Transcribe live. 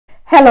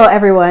Hello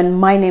everyone,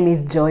 my name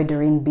is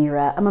Doreen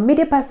Biira. I'm a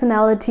media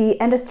personality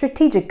and a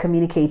strategic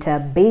communicator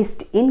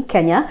based in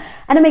Kenya,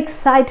 and I'm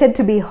excited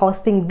to be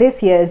hosting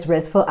this year's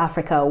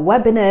RES4Africa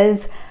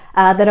webinars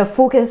that are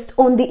focused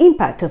on the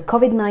impact of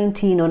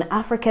COVID-19 on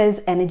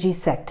Africa's energy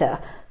sector,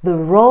 the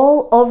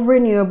role of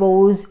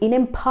renewables in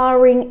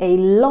empowering a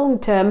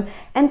long-term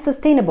and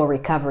sustainable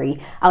recovery.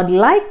 I would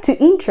like to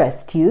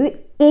interest you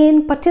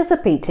in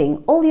participating.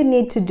 All you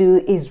need to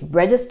do is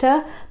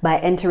register by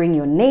entering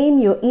your name,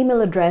 your email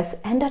address,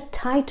 and a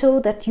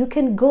title that you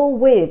can go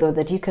with or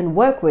that you can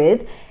work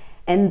with.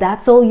 And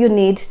that's all you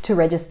need to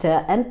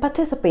register and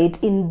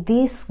participate in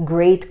this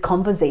great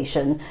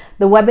conversation.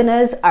 The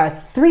webinars are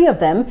 3 of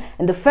them,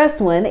 and the first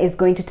one is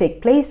going to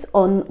take place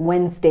on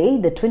Wednesday,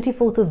 the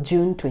 24th of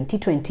June,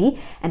 2020,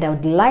 and I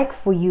would like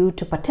for you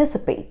to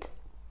participate.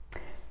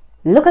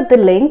 Look at the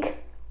link,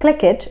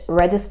 click it,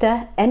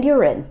 register, and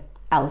you're in.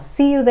 I'll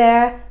see you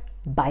there.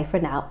 Bye for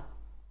now.